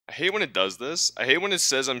I hate when it does this. I hate when it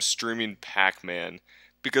says I'm streaming Pac-Man,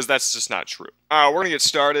 because that's just not true. Alright, we're gonna get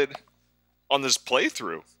started on this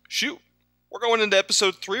playthrough. Shoot. We're going into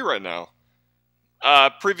episode 3 right now.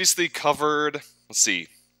 Previously covered, let's see,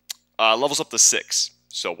 levels up to 6.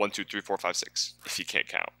 So 1, 2, 3, 4, 5, 6, if you can't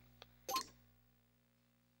count.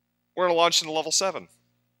 We're gonna launch into level 7.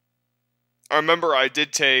 I remember I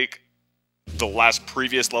did take the last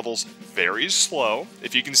previous levels very slow.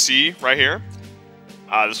 If you can see right here,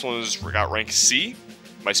 this one got rank C.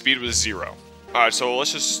 My speed was 0. All right, so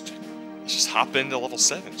let's just hop into level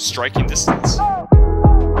 7. Striking distance.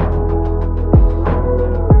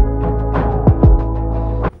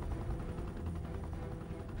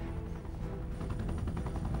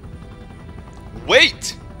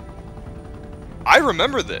 Wait! I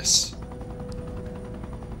remember this.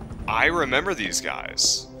 I remember these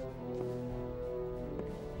guys.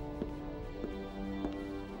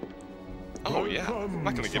 Oh yeah, I'm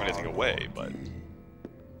not gonna give anything away, but...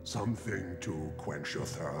 Something to quench your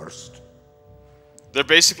thirst. They're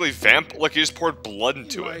basically Look, he just poured blood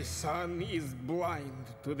into My it. son is blind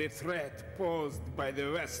to the threat posed by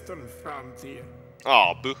the western frontier.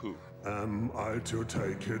 Oh, boo-hoo. Am I to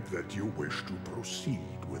take it that you wish to proceed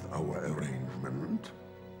with our arrangement?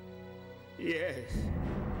 Yes.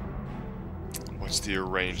 What's the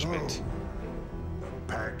arrangement? So,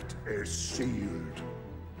 the pact is sealed.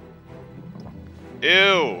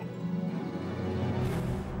 Ew.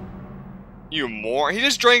 You moron. He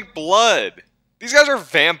just drank blood. These guys are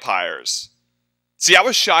vampires. See, I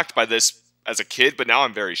was shocked by this as a kid, but now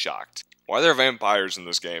I'm very shocked. Why are there vampires in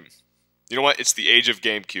this game? You know what? It's the age of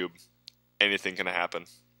GameCube. Anything can happen.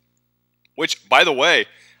 Which, by the way,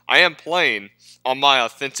 I am playing on my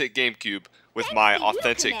authentic GameCube with my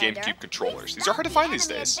authentic GameCube controllers. These are hard to find these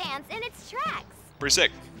days. In its tracks. Pretty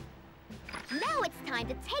sick. Now it's time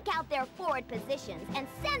to take out their forward positions and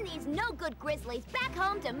send these no-good grizzlies back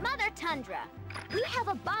home to Mother Tundra. We have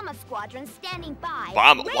a bomber squadron standing by.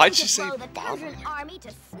 Bomber? Ready Why'd to you say blow the bomber? Tundran army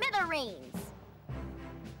to smithereens.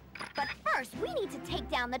 But first, we need to take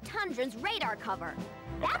down the Tundran's radar cover.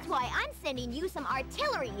 That's why I'm sending you some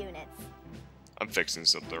artillery units. I'm fixing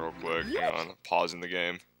something real quick. Hang on, pausing the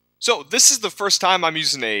game. So, this is the first time I'm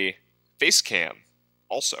using a face cam,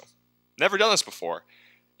 also. Never done this before.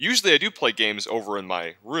 Usually I do play games over in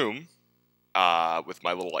my room, with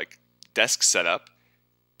my little, like, desk setup.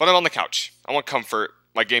 But I'm on the couch. I want comfort.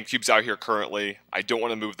 My GameCube's out here currently. I don't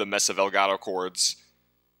want to move the mess of Elgato cords.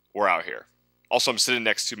 We're out here. Also, I'm sitting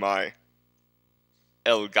next to my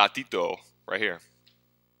El Gatito right here.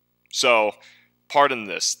 So, pardon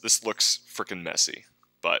this. This looks freaking messy.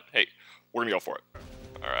 But, hey, we're gonna go for it.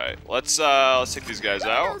 Alright, let's take these guys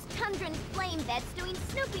out. Those Tundran flame vets doing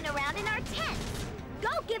snooping around in our tents. Go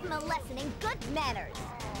give them a lesson in good manners.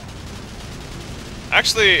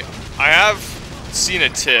 Actually, I have seen a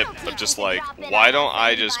tip of just like, why don't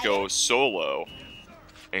I just go solo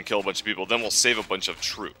and kill a bunch of people, then we'll save a bunch of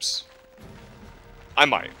troops. I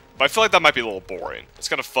might, but I feel like that might be a little boring. It's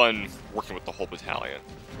kind of fun working with the whole battalion.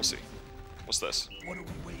 We'll see. What's this?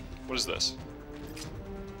 What is this?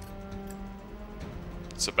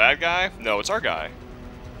 It's a bad guy? No, it's our guy.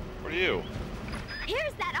 What are you?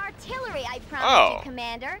 Here's that artillery I promised you,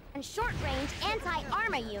 Commander, and short-range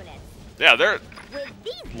anti-armor units. Yeah, they're With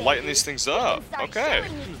these lighting these things up. Okay.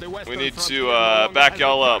 We need to back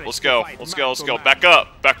y'all up. Let's go. Let's go. Let's go. Back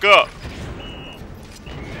up. Back up.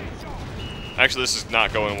 Actually, this is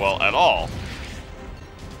not going well at all.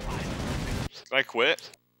 Can I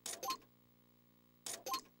quit?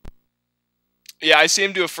 Yeah, I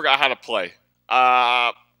seem to have forgot how to play.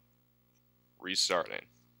 Restarting.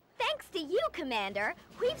 Thanks to you, Commander,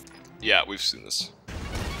 We've seen this.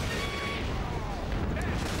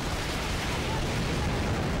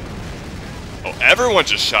 Oh, everyone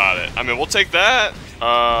just shot it. I mean, we'll take that.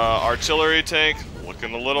 Artillery tank,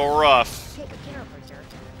 looking a little rough.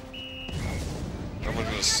 Everyone's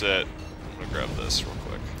gonna sit. I'm gonna grab this real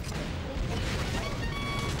quick.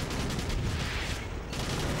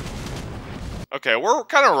 Okay, we're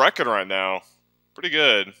kind of wrecking right now. Pretty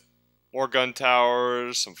good. More gun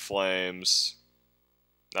towers, some flames.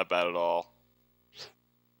 Not bad at all.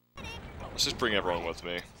 Let's just bring everyone with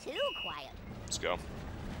me. too quiet. Let's go.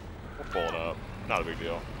 We're pulling up. Not a big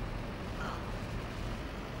deal.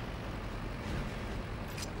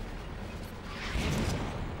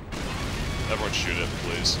 Everyone shoot it,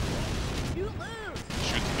 please.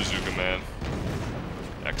 Shoot the bazooka man.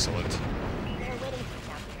 Excellent.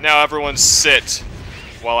 Now everyone sit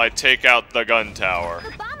while I take out the gun tower.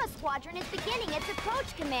 The bomber squadron is beginning its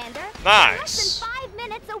approach, Commander. Nice. Less than 5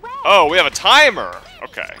 minutes away. Oh, we have a timer.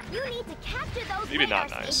 Okay. You need to capture those Maybe not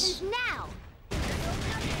radar nice. stations now.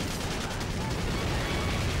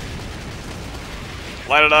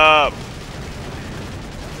 Light it up!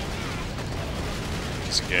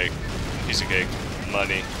 Piece of cake. Piece of cake.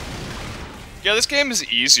 Money. Yeah, this game is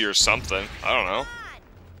easy or something. I don't know.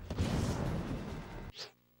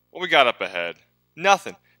 What we got up ahead?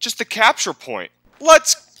 Nothing. Just the capture point.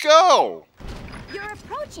 Let's go! You're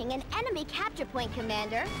approaching an enemy capture point,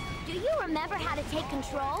 Commander. Do you remember how to take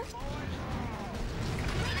control?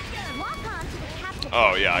 Walk on to the capture point.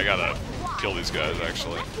 Oh yeah, I gotta kill these guys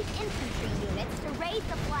actually. Selected infantry units to raise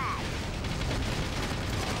the flag.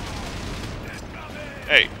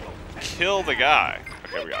 Hey, kill the guy.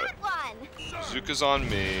 Okay, we got it. One. Bazooka's on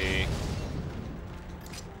me.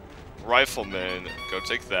 Rifleman, go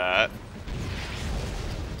take that.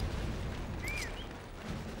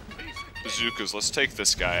 Bazookas, let's take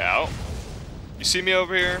this guy out. You see me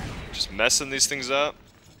over here? Just messing these things up?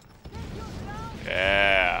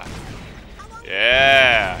 Yeah.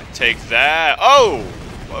 Yeah. Take that. Oh!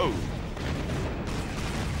 Whoa.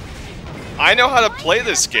 I know how to play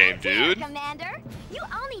this game, dude. Commander, you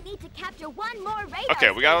only need to capture one more radar.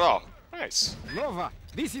 Okay, we got it all. Nice. Nova,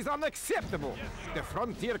 this is unacceptable. The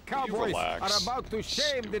frontier cowboys relax, are about to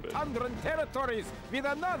shame the stupid. Tundran territories with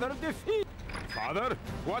another defeat. Father,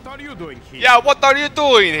 what are you doing here? Yeah, what are you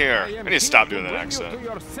doing here? I I am need to stop here doing that bring you accent. to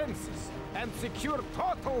your senses and secure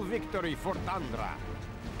total victory for Tundra.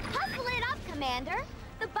 Hustle it up, Commander.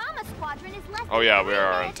 The bomber squadron is less Oh than yeah, 3 we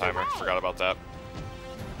are on minutes timer. away. Forgot about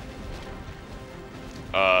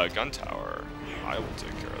that. Gun tower. I will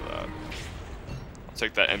take care of that. I'll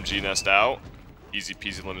take that MG nest out. Easy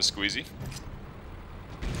peasy lemon squeezy.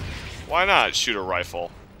 Why not shoot a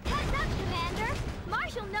rifle? Heads up, Commander.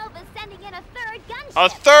 Marshal Nova's sending in a third gunship. A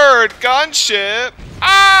third gunship!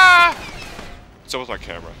 Ah! What's up with my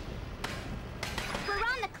camera? We're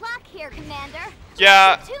on the clock here, Commander.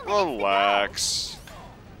 Yeah, Less than 2 minutes to go. relax.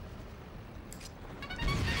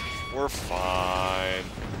 We're fine.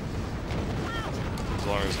 As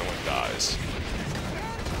long as no one dies.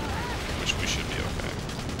 Which we should be okay.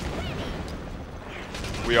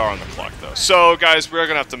 We are on the clock though. So guys, we're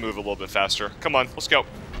gonna have to move a little bit faster. Come on, let's go.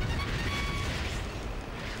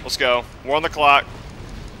 Let's go. We're on the clock.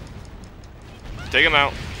 Take him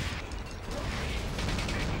out.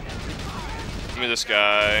 Give me this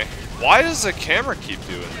guy. Why does the camera keep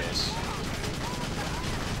doing this?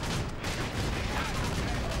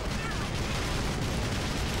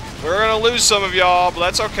 We're gonna lose some of y'all, but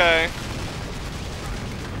that's okay. Less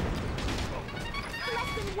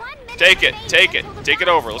than 1 minute Take it, remaining take it, until the take it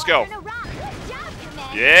bomber over, let's go. squadron arrives. Good job,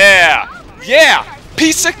 Commander. Yeah, All yeah, radars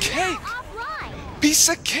piece of are cake, offline. piece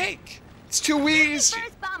of cake. It's too easy.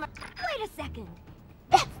 First bomber. Wait a second.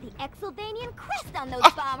 That's the Exylvanian crest on those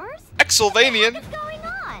Ah, bombers. Exylvanian. What is going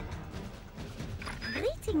on?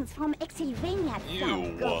 Greetings from Exylvania.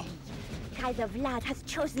 Ew. Kaiser Vlad has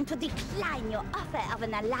chosen to decline your offer of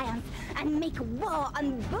an alliance and make war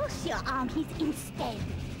on both your armies instead.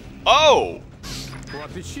 Oh,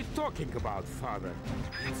 What is she talking about, Father?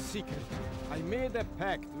 In secret, I made a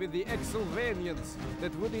pact with the Exylvanians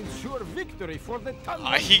that would ensure victory for the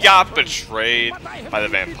Tundra. he got betrayed by the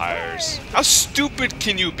vampires. How stupid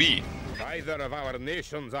can you be? If either of our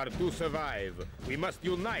nations are to survive, we must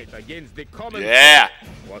unite against the common. Yeah,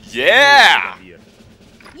 What's yeah. the news,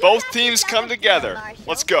 Both You got teams yourself come a deal, together. Marshal.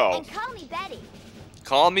 Let's go. And call me Betty.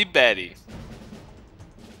 Call me Betty.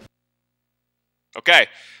 Okay,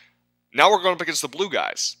 now we're going up against the blue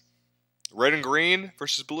guys. Red and green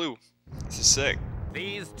versus blue. This is sick.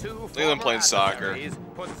 These two Look at them playing soccer.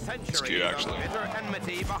 put centuries cute, actually. of bitter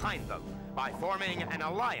enmity behind them by forming an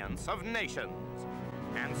alliance of nations.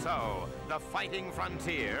 And so, the fighting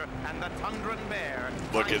frontier and the Tundran bear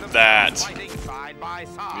Look find at themselves that. fighting side by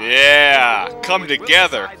side. Yeah, A war come which will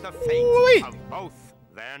together. decide the fate Woo-wee. of both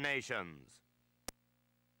their nations.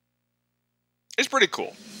 It's pretty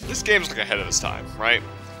cool. This game's like ahead of its time, right?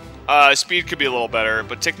 Speed could be a little better,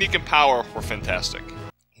 but technique and power were fantastic.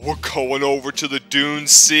 We're going over to the Dune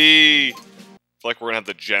Sea. I feel like we're gonna have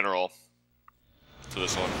the general for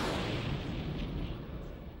this one.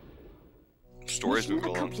 Stories Mission moving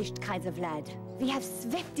along. accomplished, Kaiser Vlad. We have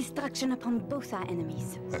swift destruction upon both our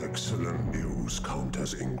enemies. Excellent news,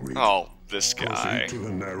 Countess Ingrid. Oh, this guy. Proceed to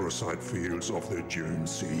the narrow side fields of the Dune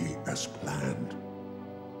Sea as planned.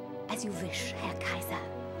 As you wish, Herr Kaiser.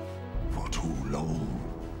 For too long,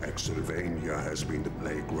 Exylvania has been the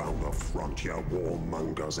playground of frontier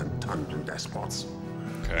warmongers and Tundran despots.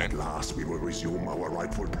 Okay. At last we will resume our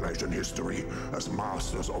rightful place in history as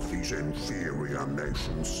masters of these inferior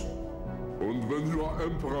nations. Und wenn you are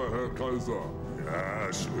Emperor, Herr Kaiser?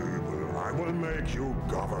 Yes, Übel, I will make you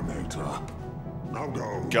governator. Now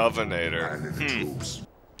go. Governator. Rally the troops.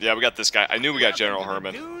 Yeah, we got this guy. I knew we got General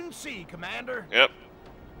Herman. Dune Sea, Commander. Yep.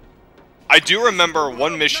 I do remember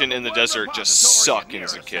one mission in the desert just sucking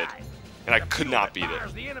as a kid, and I could not beat it.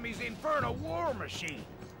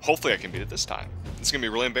 Hopefully I can beat it this time. This is going to be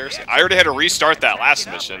really embarrassing. I already had to restart that last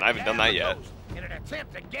mission. I haven't done that yet. In an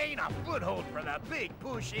attempt to gain a foothold for the big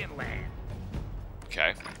push inland.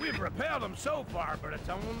 Okay. We've repelled them so far, but it's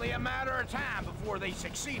only a matter of time before they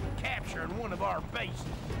succeed in capturing one of our bases.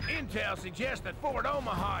 Intel suggests that Fort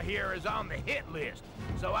Omaha here is on the hit list,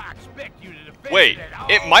 so I expect you to defend Wait, it at all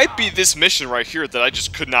it might be costs. this mission right here that I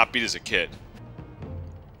just could not beat as a kid.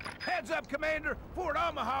 Heads up, Commander. Fort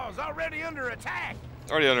Omaha is already under attack.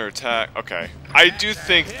 Already under attack. Okay. I do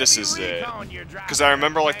think this is it. Because I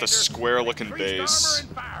remember like the square looking base.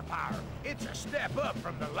 It's a step up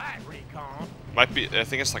from the light recon. Might be, I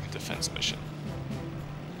think it's like a defense mission.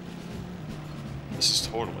 This is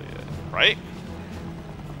totally it, right?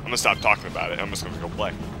 I'm gonna stop talking about it. I'm just gonna go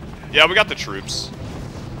play. Yeah, we got the troops.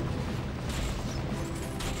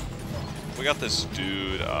 We got this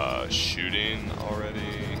dude shooting already.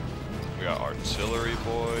 We got artillery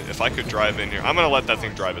boy. If I could drive in here, I'm gonna let that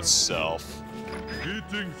thing drive itself.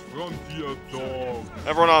 Greetings, frontier dog.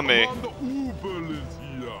 Everyone on me. Commander Ubel is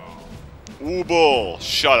here. Oobel,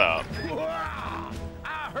 shut up. Wow.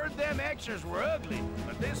 I heard them extras were ugly,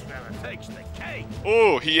 but this fella takes the cake.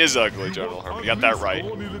 Oh, he is ugly, General Herman. You got that right.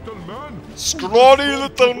 Scrawny little man. Scrawny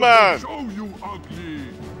little man. Show you ugly.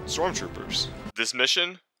 Stormtroopers. This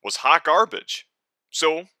mission was hot garbage.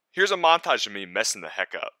 So, here's a montage of me messing the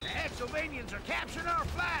heck up. The Exylvanians are capturing our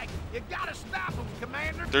flag. You gotta stop them,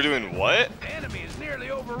 Commander. They're doing what? The enemy has nearly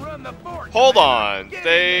overrun the fort. Hold Commander. on. Get in there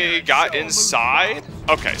They and got show 'em who's inside?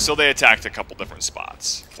 boss. Okay, so they attacked a couple different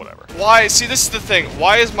spots. Whatever. Why? See, this is the thing.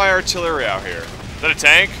 Why is my artillery out here? Is that a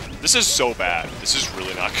tank? This is so bad. This is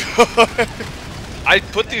really not good. I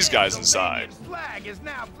put these guys inside. Exylvanian flag is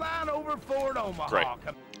now flying over Fort Omaha.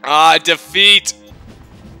 Great. Defeat.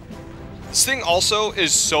 This thing also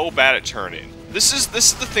is so bad at turning. This is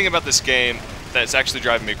the thing about this game that's actually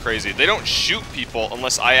driving me crazy. They don't shoot people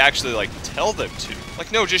unless I actually like tell them to. Like,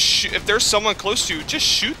 no, just shoot. If there's someone close to you, just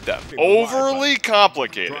shoot them. Overly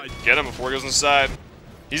complicated. Get him before he goes inside.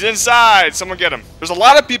 He's inside. Someone get him. There's a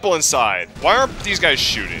lot of people inside. Why aren't these guys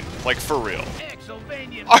shooting? Like, for real.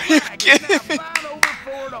 Exylvanian Are you flag is now kidding? flying over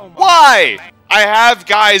Fort Omaha. Why? I have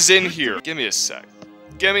guys in here. Give me a sec.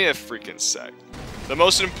 Give me a freaking sec. The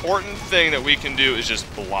most important thing that we can do is just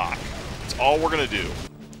block. That's all we're gonna do.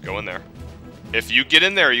 Go in there. If you get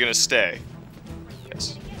in there, you're gonna stay.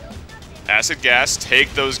 Yes. Acid gas,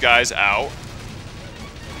 take those guys out.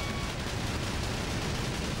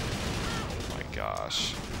 Oh my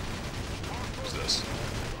gosh. What's this?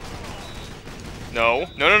 No.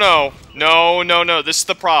 No, no, no. No, no, no. This is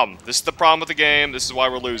the problem. This is the problem with the game. This is why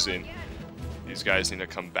we're losing. These guys need to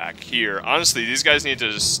come back here. Honestly, these guys need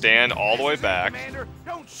to just stand all the way back. Commander,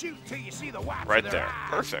 don't shoot till you see the whites Right of their there. eyes.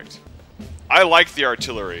 Perfect. I like the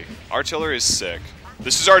artillery. Artillery is sick.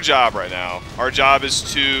 This is our job right now. Our job is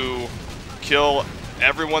to kill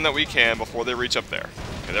everyone that we can before they reach up there.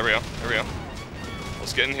 Okay, there we go. There we go.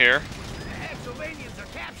 Let's get in here. The Exylvanians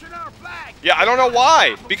are capturing our flag. Yeah, I don't know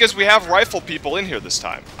why. Because we have rifle people in here this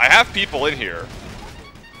time. I have people in here.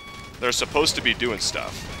 They're supposed to be doing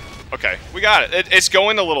stuff. Okay, we got it. It's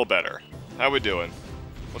going a little better. How we doing?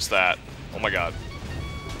 What's that? Oh my god.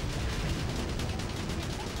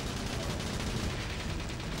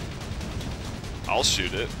 I'll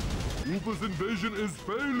shoot it. Ubel's invasion is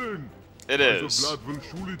failing. It is. Vlad will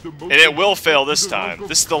surely demote And it will fail the this rank time. of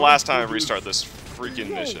This is the last time I Constable. restart this freaking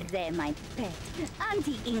mission. There, my pet.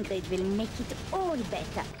 Auntie Ingrid will make it all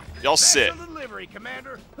better. Y'all sit. Special delivery,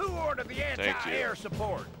 Commander. Who ordered the Thank you. anti-air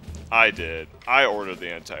support? I did. I ordered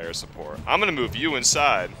the anti-air support. I'm gonna move you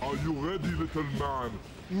inside. Are you ready, little man?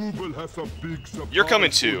 Ubel has a big surprise. You're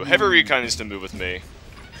coming for too. you. Heavy Recon needs to move with me.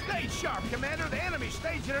 Stay sharp, Commander. The enemy's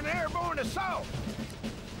staging an airborne assault.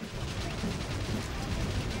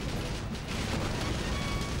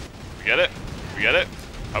 We get it? We get it?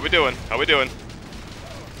 How we doing? How we doing?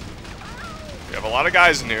 We have a lot of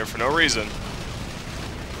guys in here for no reason.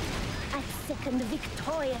 A second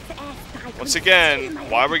victorious airstrike. Once will again, seal my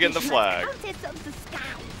why are we getting the reputation flag? as Countess of the Sky.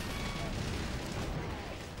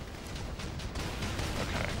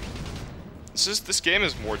 Okay. This game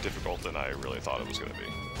is more difficult than I really thought it was gonna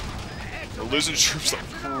be. We're losing troops like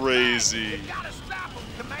crazy. You gotta stop them,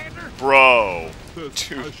 Commander. Bro.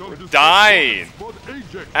 Yes, I Dude, shall we're discuss dying. Fort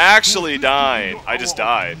Ajax. Actually Your dying. people I just are-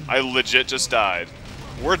 died. I legit just died.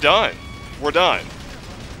 We're done. We're done.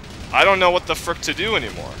 I don't know what the frick to do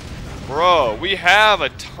anymore. Bro, we have a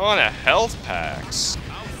ton of health packs.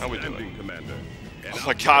 How we doing? Commander. Oh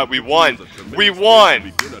my god, we won! We won!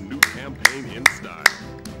 Begin a new campaign in style.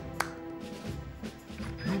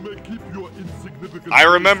 You may keep your I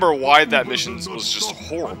remember why that mission was just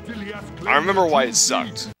horrible. I remember why it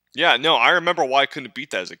sucked. Yeah, no, I remember why I couldn't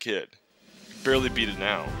beat that as a kid. Barely beat it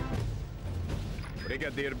now.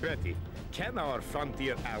 Brigadier Betty, can our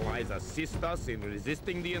frontier allies assist us in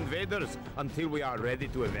resisting the invaders until we are ready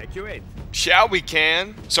to evacuate? Yeah, we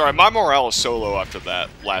can. Sorry, my morale is so low after that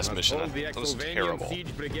last mission. Hold the That was Exylvanian terrible.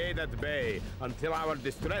 siege brigade at bay until our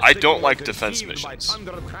distress I don't signal like is defense received by missions.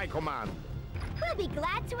 Thunder High Command. We'll be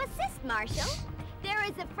glad to assist, Marshal. There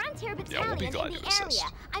is a frontier Yeah, we'll be battalion glad in to the assist.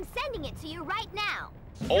 area. I'm sending it to you right now.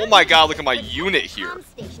 Oh my god, look at my unit here. Comm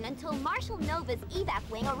station until Marshal Nova's evac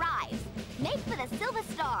wing arrives. Make for the Silver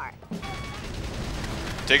Star.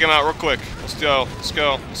 Take him out real quick. Let's go. Let's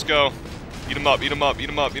go. Let's go. Eat him up. Eat him up. Eat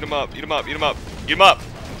him up. Eat him up. Eat him up. Eat him up. Eat him up.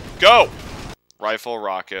 Go! Rifle,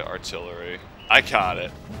 rocket, artillery. I got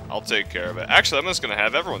it. I'll take care of it. Actually, I'm just gonna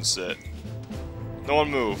have everyone sit. No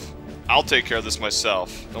one move. I'll take care of this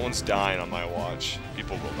myself. No one's dying on my watch.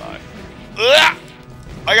 People will die. Ugh!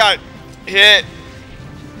 I got hit.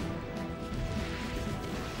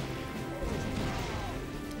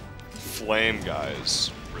 Flame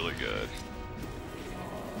guys. Really good.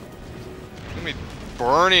 Look at me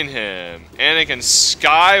burning him. Anakin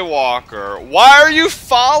Skywalker. Why are you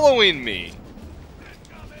following me?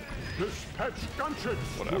 Dispatch gunships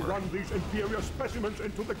Whatever. to run these inferior specimens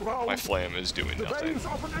into the ground. My flame is doing The nothing. veins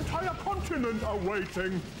of an entire continent are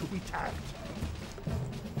waiting to be tapped.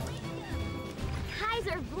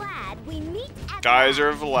 Kaiser Vlad, we meet at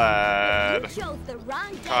Kaiser You Vlad. chose the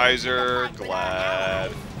wrong day Kaiser to fight with our Glad.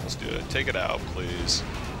 allies. Let's do it. Take it out, please.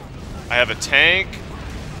 I have a tank,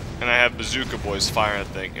 and I have bazooka boys firing a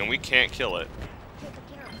thing, and we can't kill it.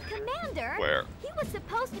 Commander, Where? he was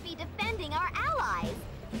supposed to be defending our allies.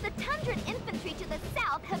 The Tundran infantry to the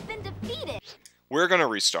south have been defeated. We're gonna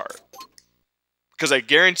restart. Because I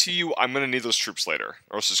guarantee you I'm gonna need those troops later,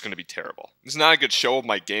 or else it's gonna be terrible. It's not a good show of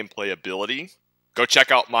my gameplay ability. Go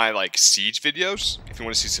check out my siege videos if you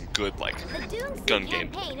want to see some good The Doomsday gun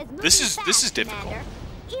campaign is moving This is fast, difficult. Commander.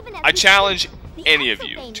 Even as I we challenge speak, the any of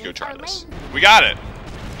you to Exylvanians go try are this. laying- We got it.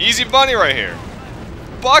 Easy money right here.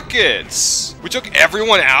 Buckets. We took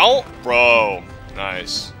everyone out? Bro,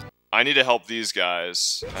 nice. I need to help these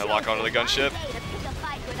guys. I lock onto the gunship.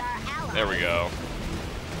 There we go.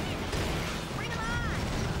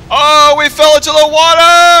 Oh, we fell into the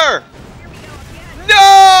water!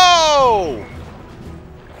 No!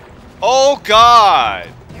 Oh, God.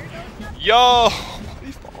 Yo. Why'd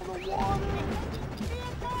he fall in the water?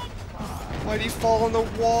 Why'd he fall in the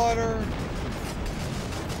water?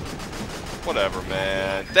 Whatever,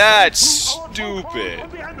 man. That's stupid.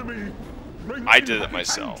 I did it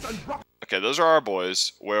myself. Okay, those are our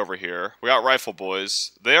boys, way over here. We got rifle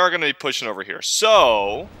boys. They are going to be pushing over here.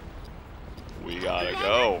 So, we gotta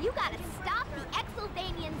go. You gotta stop the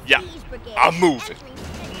Exylvanian Yeah, siege brigade I'm moving.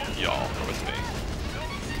 entering- Y'all are with me.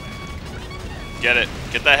 Get it.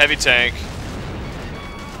 Get that heavy tank.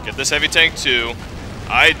 Get this heavy tank too.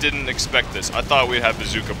 I didn't expect this. I thought we'd have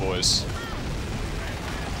bazooka boys.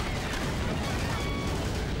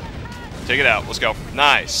 Take it out. Let's go.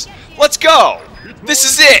 Nice. Let's go! This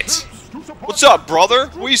is it! What's up, brother?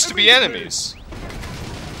 We used to be enemies.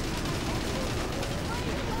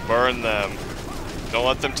 Burn them. Don't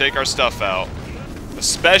let them take our stuff out.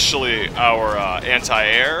 Especially our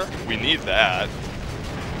anti-air. We need that.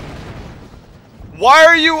 Why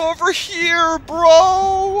are you over here,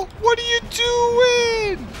 bro? What are you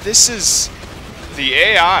doing? This is the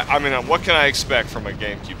AI. I mean, what can I expect from a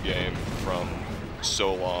GameCube game from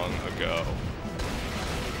so long ago?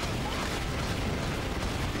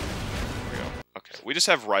 There we go. Okay, we just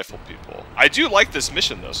have rifle people. I do like this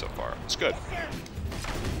mission though so far. It's good.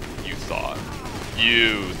 You thought.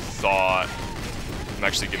 You thought. I'm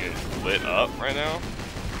actually getting lit up right now.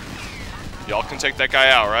 Y'all can take that guy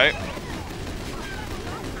out, right?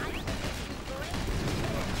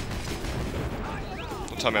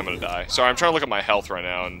 Don't tell me I'm gonna die. Sorry, I'm trying to look at my health right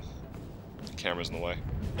now and the camera's in the way.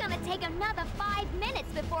 It's gonna take another 5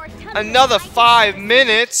 minutes before Tundran Another finds 5 us.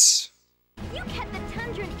 minutes? You kept the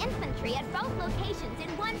Tundran infantry at both locations in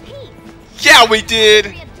one piece. Yeah, we did!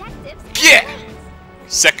 Three objectives. Yeah!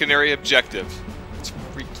 Secondary objective. Let's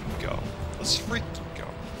freaking go. Let's freaking go.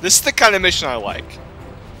 This is the kind of mission I like.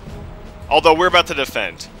 Although we're about to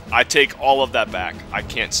defend. I take all of that back. I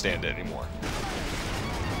can't stand it anymore.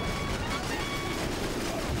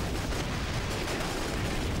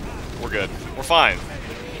 We're good. We're fine.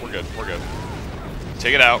 We're good. We're good.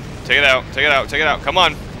 Take it out. Take it out. Take it out. Take it out. Come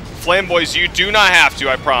on. Flame boys, you do not have to,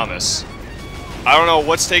 I promise. I don't know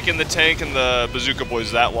what's taking the tank and the bazooka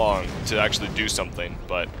boys that long to actually do something,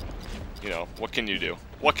 but, you know, what can you do?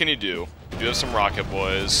 What can you do? You have some rocket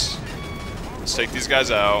boys. Let's take these guys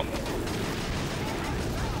out.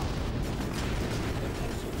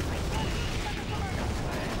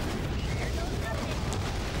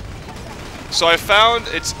 So I found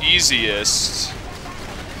it's easiest.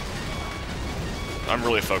 I'm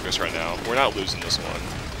really focused right now. We're not losing this one.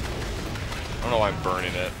 I don't know why I'm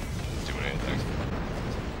burning it. Doing anything.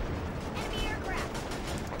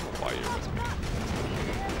 I don't know why you're with me.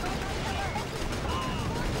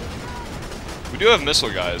 We do have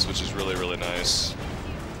missile guys, which is really, really nice.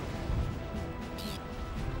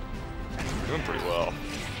 We're doing pretty well.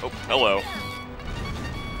 Oh, hello.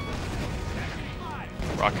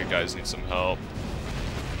 Rocket guys need some help.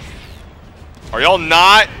 Are y'all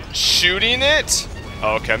not shooting it?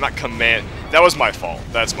 Oh, okay, I'm not command. That was my fault.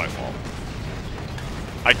 That's my fault.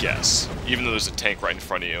 I guess. Even though there's a tank right in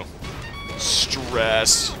front of you.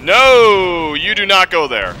 Stress. No! You do not go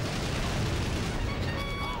there.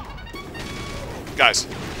 Guys,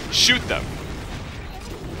 shoot them.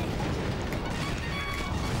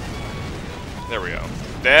 There we go.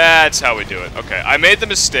 That's how we do it. Okay, I made the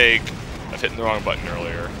mistake of hitting the wrong button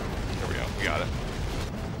earlier. There we go. We got it.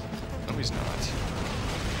 No, he's not.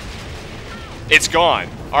 It's gone.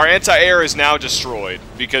 Our anti-air is now destroyed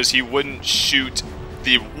because he wouldn't shoot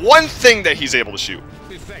the one thing that he's able to shoot.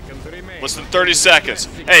 Less than 30 seconds.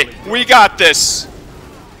 Hey, we got this.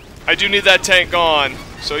 I do need that tank gone,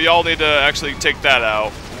 so y'all need to actually take that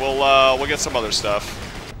out. We'll get some other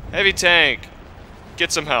stuff. Heavy tank,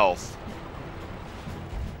 get some health.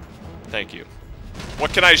 Thank you.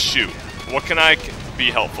 What can I shoot? What can I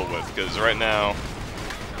be helpful with? Because right now,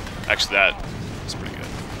 actually that is pretty good.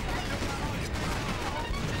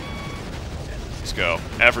 Let's go,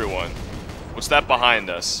 everyone. What's that behind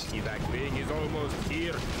us?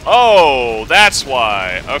 Oh, that's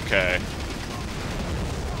why. Okay.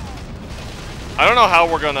 I don't know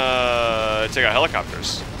how we're gonna take out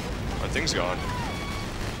helicopters. Are things going?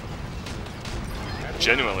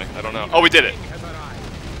 Genuinely, I don't know. Oh, we did it.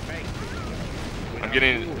 I'm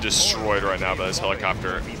getting destroyed right now by this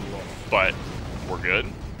helicopter, but we're good.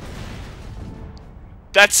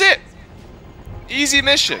 That's it. Easy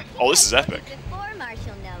mission. Oh, this is epic.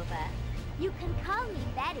 You can call me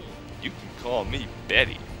Betty. You can call me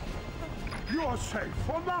Betty. You're safe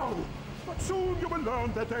for now, but soon you will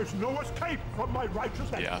learn that there's no escape from my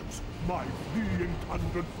righteous actions. My fleeing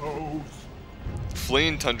tundran foes.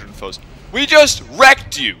 Fleeing tundran foes. We just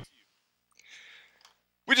wrecked you.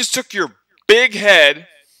 We just took your big head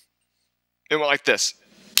and went like this.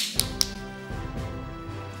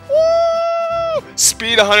 Woo!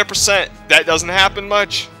 Speed 100%. That doesn't happen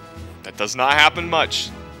much. That does not happen much.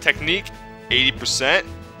 Technique 80%.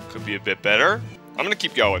 Could be a bit better. I'm gonna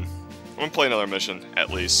keep going. I'm gonna play another mission, at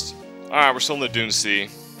least. Alright, we're still in the Dune Sea.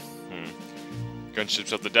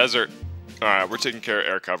 Gunships up the desert. Alright, we're taking care of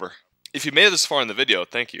air cover. If you made it this far in the video,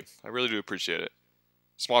 thank you. I really do appreciate it.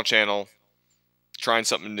 Small channel. Trying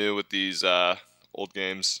something new with these old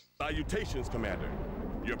games. Salutations, Commander.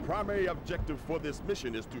 Your primary objective for this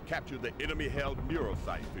mission is to capture the enemy-held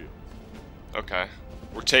Neurosite fields. Okay.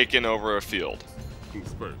 We're taking over a field.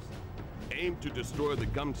 First, aim to destroy the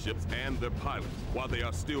gunships and their pilots while they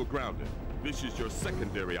are still grounded. This is your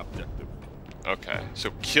secondary objective. Okay.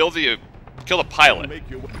 So kill the pilot. Make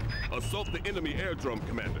your way. Assault the enemy airdrome,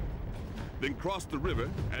 Commander. Then cross the river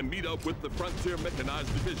and meet up with the Frontier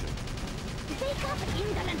Mechanized Division. Wake up,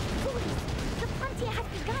 indolent fools! The Frontier has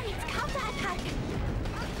begun its counterattack!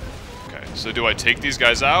 Okay, so do I take these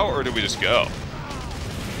guys out, or do we just go? I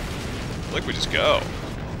feel like we just go.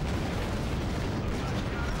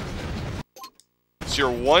 So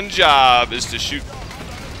your one job is to shoot...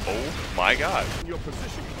 Oh my god.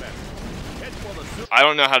 I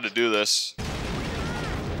don't know how to do this.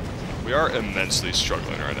 We are immensely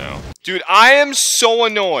struggling right now. Dude, I am so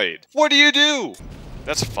annoyed. What do you do?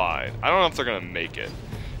 That's fine. I don't know if they're gonna make it.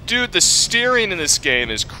 Dude, the steering in this game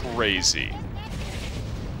is crazy.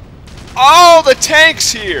 Oh, the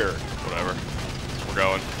tank's here! Whatever. We're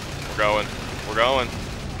going. We're going. We're going.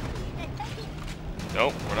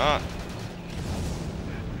 Nope, we're not.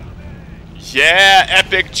 Yeah,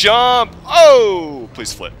 epic jump! Oh!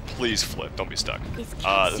 Please flip. Please flip. Don't be stuck.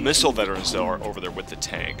 The missile veterans, though, are over there with the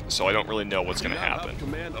tank, so I don't really know what's going to happen.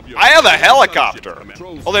 I have a helicopter!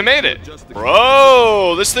 Oh, they made it!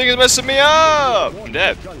 Bro! This thing is messing me up! I'm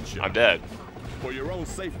dead. I'm dead. For your own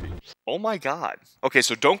safety. Oh my god. Okay,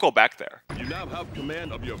 so don't go back there. You now have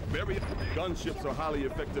command of your very gunships are highly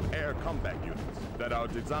effective air combat units that are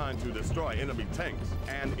designed to destroy enemy tanks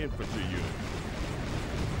and infantry units.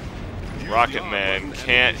 Use Rocket the Man R1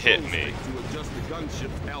 can't hit and me. to adjust the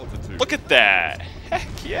gunship's altitude. Look at that. Heck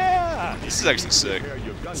yeah! This is actually sick.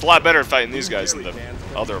 It's a lot better fighting these guys than the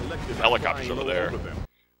other helicopters over there.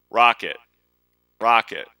 Rocket.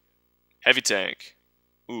 Rocket. Heavy tank.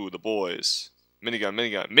 Ooh, the boys. Minigun,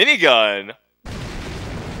 minigun. Minigun!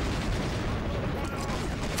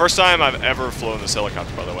 First time I've ever flown this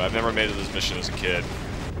helicopter, by the way. I've never made it this mission as a kid.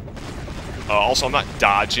 Also, I'm not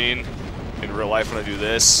dodging in real life when I do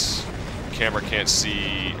this. The camera can't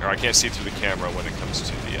see, or I can't see through the camera when it comes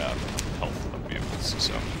to the health of vehicles.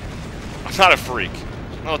 So, I'm not a freak.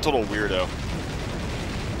 I'm not a total weirdo.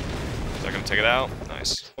 Is that gonna take it out?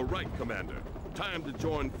 Nice. All right, Commander. Time to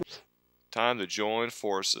join. Time to join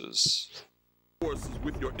forces. Forces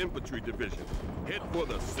with your infantry division. Head for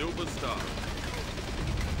the Silver Star.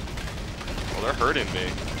 Well, they're hurting me.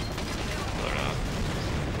 No, they're not.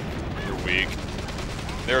 You're weak.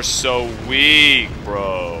 They're so weak,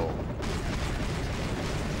 bro.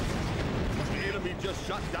 The enemy just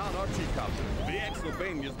shot down our T-copter. The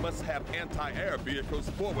Exylvanians must have anti-air vehicles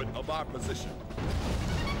forward of our position.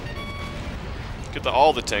 Get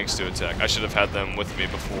all the tanks to attack. I should have had them with me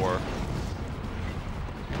before.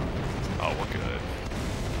 Oh, we're good.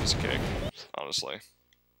 Piece of cake, honestly.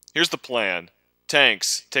 Here's the plan.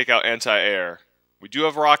 Tanks, take out anti-air. We do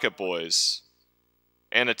have rocket boys.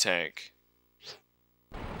 And a tank.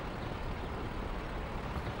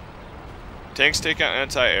 Tanks take out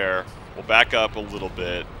anti-air. We'll back up a little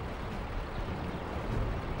bit.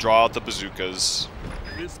 Draw out the bazookas.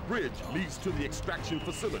 This bridge leads to the extraction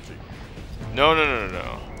facility. No, no, no, no,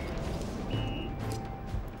 no.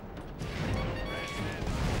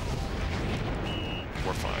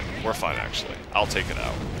 We're fine. We're fine, actually. I'll take it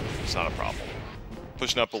out. It's not a problem.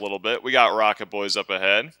 Pushing up a little bit. We got rocket boys up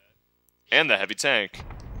ahead. And the heavy tank.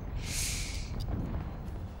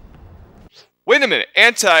 Wait a minute.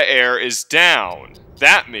 Anti-air is down.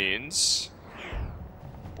 That means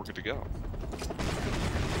we're good to go.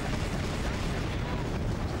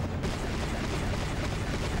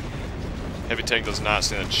 Heavy tank does not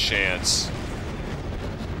stand a chance.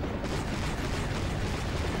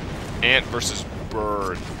 Ant versus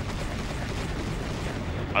bird.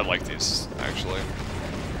 I like these, actually.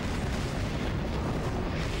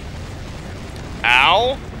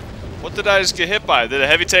 Ow! What did I just get hit by? Did a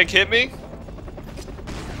heavy tank hit me?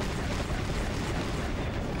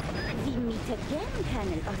 We meet again,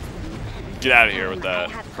 Colonel Austin. Get out of here with that.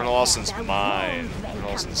 Colonel Austin's mine. Colonel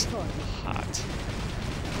Austin's hot.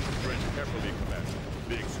 Tread carefully, Commander.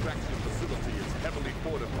 The extraction facility is heavily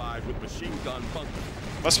fortified with machine gun bunkers.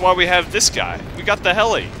 That's why we have this guy. We got the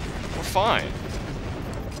heli. We're fine.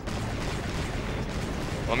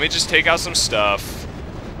 Let me just take out some stuff,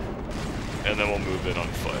 and then we'll move in on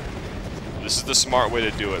foot. This is the smart way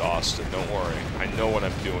to do it, Austin. Don't worry. I know what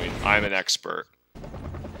I'm doing. I'm an expert.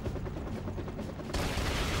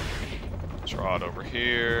 Draw it over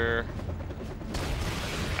here.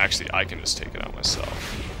 Actually, I can just take it out myself.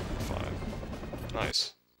 Fine.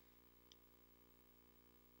 Nice.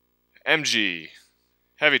 MG.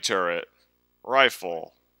 Heavy turret.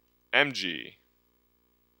 Rifle. MG.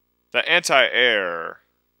 The anti-air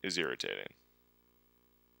is irritating.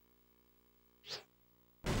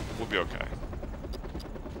 We'll be okay.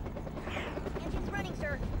 Engine's running,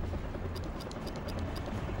 sir.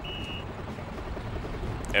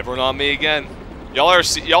 Everyone on me again.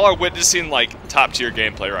 Y'all are witnessing like top tier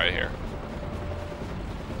gameplay right here.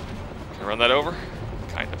 Can I run that over?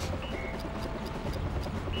 Kind of.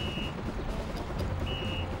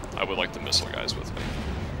 I would like the missile guys with me.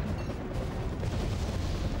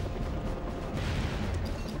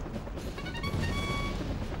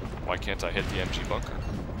 Why can't I hit the MG bunker?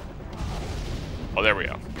 Oh, there we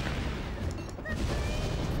go.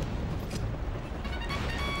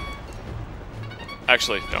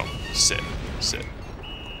 Actually, no. Sit. Sit.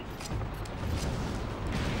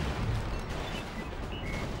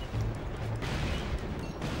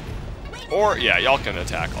 Or, yeah, y'all can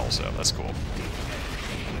attack also. That's cool.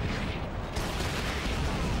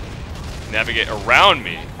 Navigate around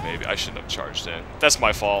me. Maybe I shouldn't have charged in. That's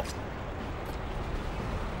my fault.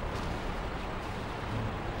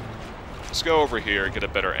 Let's go over here, get a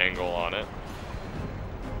better angle on it.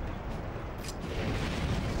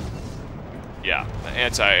 Yeah, the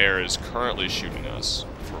anti-air is currently shooting us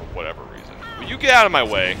for whatever reason. Will you get out of my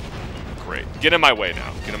way? Great. Get in my way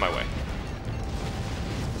now. Get in my way.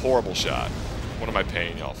 Horrible shot. What am I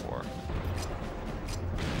paying y'all for?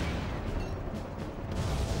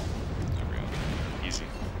 There we go. Easy.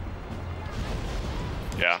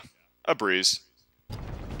 Yeah, a breeze.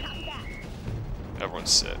 Everyone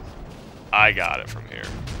sit. I got it from here.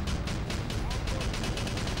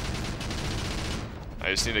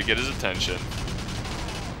 I just need to get his attention.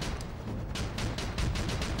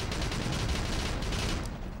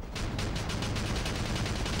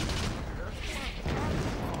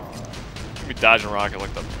 dodging rocket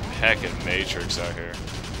like the heckin' Matrix out here.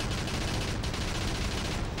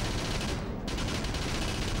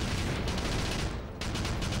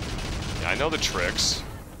 Yeah, I know the tricks.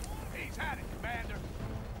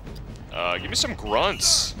 Give me some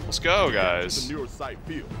grunts. Let's go, guys. The newer site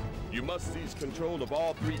field. You must seize control of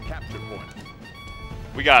all 3 capture points.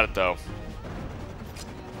 We got it, though.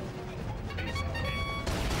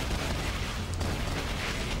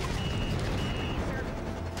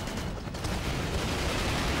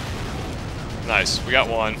 Nice, we got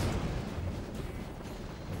one.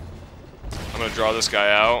 I'm gonna draw this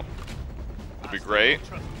guy out. That'd be great.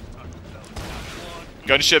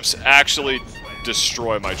 Gunships actually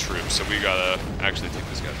destroy my troops, so we gotta actually take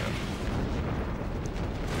this guy down.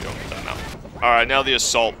 We don't get that now. Alright, now the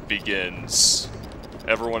assault begins.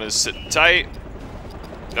 Everyone is sitting tight.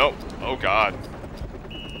 Nope. Oh god.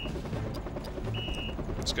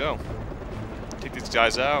 Let's go. Take these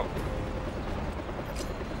guys out.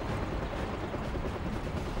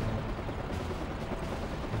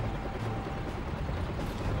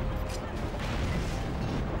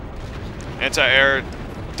 Anti-air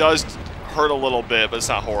does hurt a little bit, but it's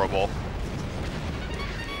not horrible.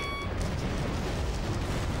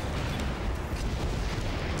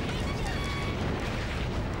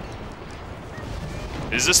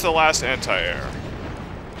 Is this the last anti-air?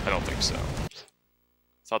 I don't think so.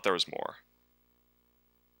 Thought there was more.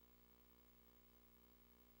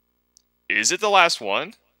 Is it the last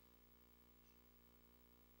one?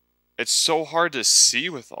 It's so hard to see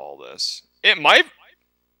with all this. It might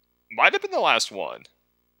have been the last one.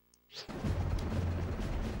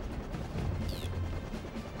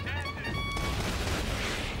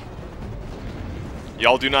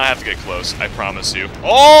 Y'all do not have to get close, I promise you.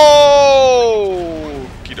 Oh!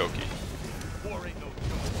 Okie dokie.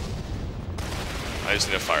 I just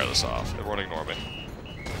need to fire this off. Everyone ignore me.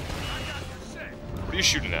 What are you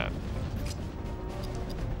shooting at?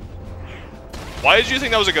 Why did you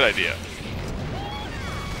think that was a good idea?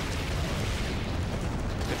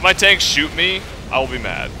 If my tanks shoot me, I will be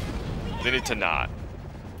mad. They need to not.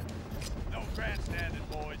 No grandstanding,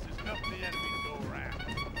 boys. There's enough of the enemy to go around.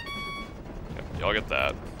 Yep, y'all get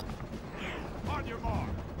that. On your mark.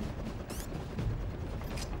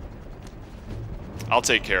 I'll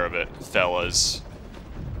take care of it, fellas.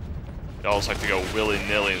 Y'all just like to go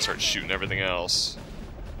willy-nilly and start shooting everything else.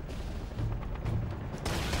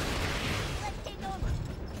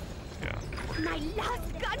 Yeah.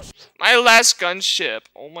 My last gunship.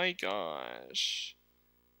 Oh my gosh.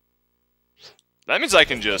 That means I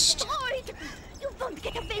can just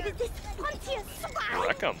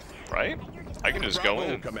wreck them, right? I can just go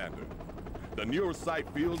in. Commander. The newer site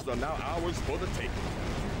fields are now ours for the taking.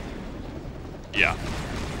 Yeah.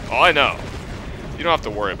 Oh, I know. You don't have to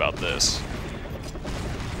worry about this.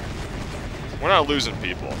 We're not losing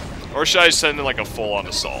people. Or should I send in like a full-on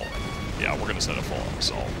assault? Yeah, we're gonna send a full-on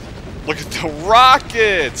assault. Look at the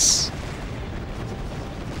rockets!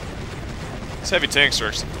 These heavy tanks are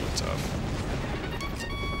actually really tough.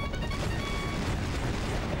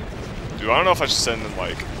 Dude, I don't know if I should send in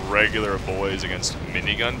like regular boys against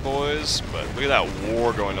minigun boys, but look at that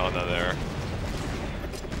war going on down there.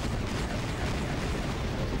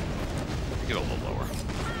 Get a little lower.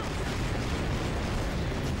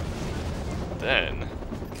 Then,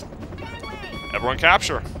 everyone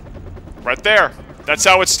capture. Right there. That's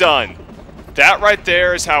how it's done. That right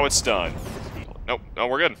there is how it's done. Nope, no,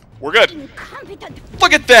 we're good. We're good.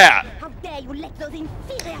 Look at that! How dare you let those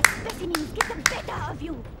inferior specimens get the better of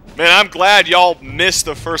you? Man, I'm glad y'all missed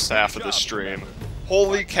the first half of the stream.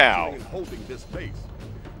 Holy cow. Holding this base,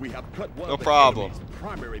 we have cut one No of the problem. enemy's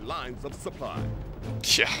primary lines of supply.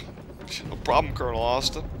 Yeah. No problem, Colonel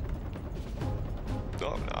Austin.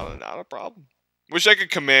 No, not a problem. Wish I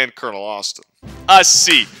could command Colonel Austin.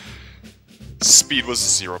 C. Speed was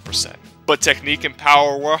 0%, but technique and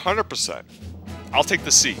power were 100%. I'll take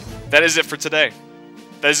the C. That is it for today.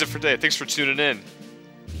 That is it for today. Thanks for tuning in.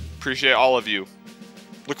 Appreciate all of you.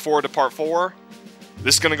 Look forward to part 4.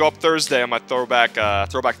 This is going to go up Thursday on my Throwback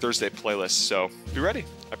Thursday playlist, so be ready.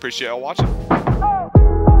 I appreciate y'all watching.